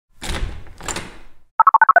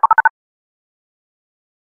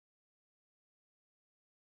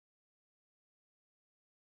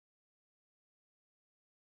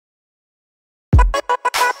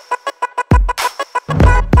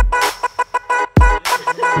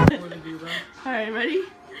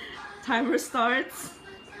Timer starts.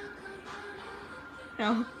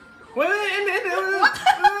 No. Wait, What?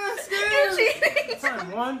 You're cheating.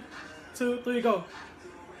 Time. 1, 2, 3, go.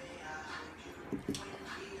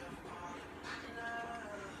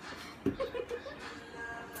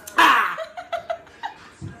 Ah!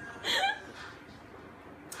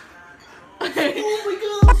 Oh my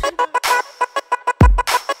gosh!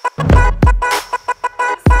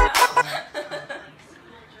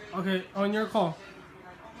 Okay, on your call.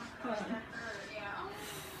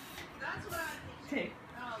 Okay.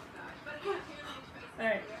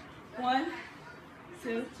 Alright. 1,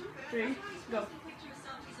 2, 3, go.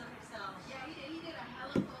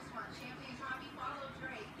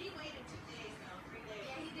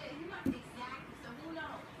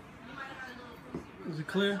 Is it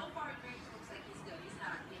clear?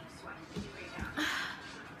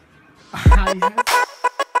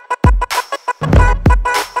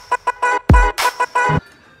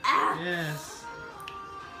 Yes.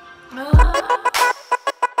 I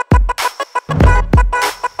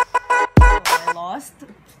lost.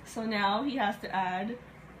 So now he has to add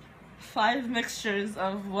 5 mixtures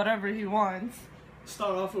of whatever he wants.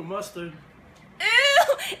 Start off with mustard.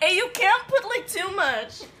 Ew! And you can't put like too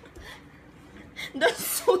much. That's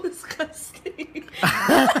so disgusting.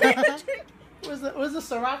 Where's the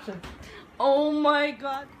sriracha? Oh my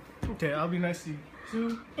god. Okay, I'll be nice to you.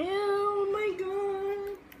 2. Ew, my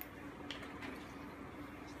god.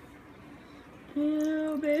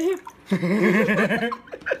 Ew, babe.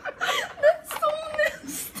 That's so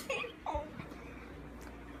nasty. Oh.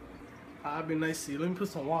 I'll be nice to you. Let me put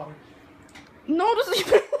some water. No, this is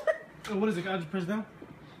even Oh, what is it? I just press down?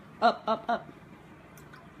 up, up, up.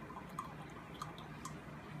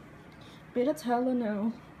 Babe, that's hella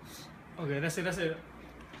now. Okay, that's it, that's it.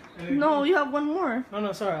 No, you have one more.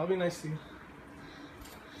 No, sorry, I'll be nice to you.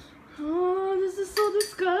 Oh, this is so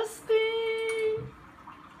disgusting.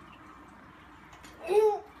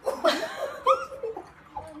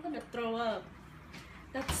 I'm gonna throw up.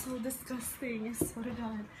 That's so disgusting. I swear to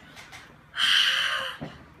God.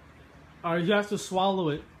 Alright, you have to swallow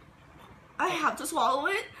it. I have to swallow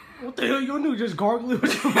it? What the hell you gonna do? Just gargle it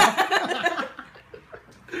with your mouth?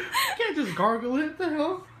 You can't just gargle it. What the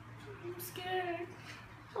hell? I'm scared.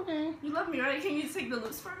 Okay. You love me, right? Can you take the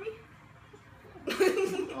lips for me? I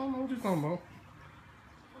don't know what you're talking about.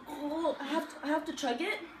 Oh, I have to chug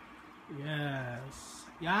it? Yes.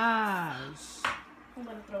 Yes. I'm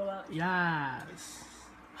gonna throw up. Yes.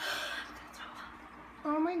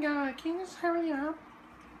 Oh my god, can you just hurry up?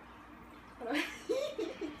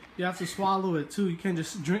 You have to swallow it too. You can't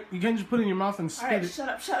just drink. You can't just put it in your mouth and spit Alright, it. shut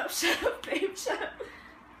up, babe, shut up.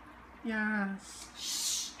 Yes.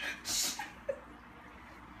 Shh.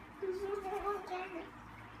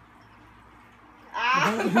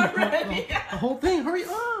 The whole thing. Hurry up.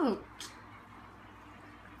 Oh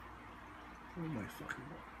my fucking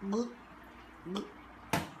god.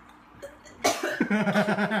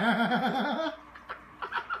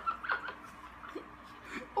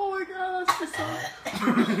 Oh my god, that's just so.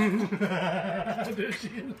 There she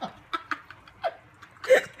is.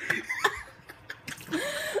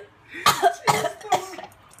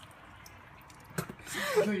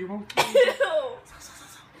 No, you won't.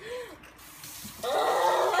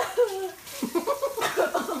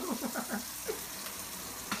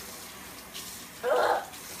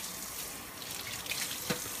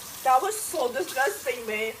 That was so disgusting,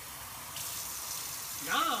 babe.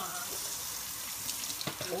 Yeah.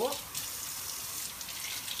 What?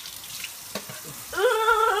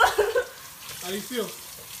 How do you feel?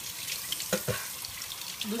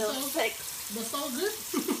 Feels sick. That's all good?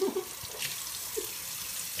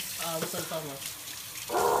 What's that talking about?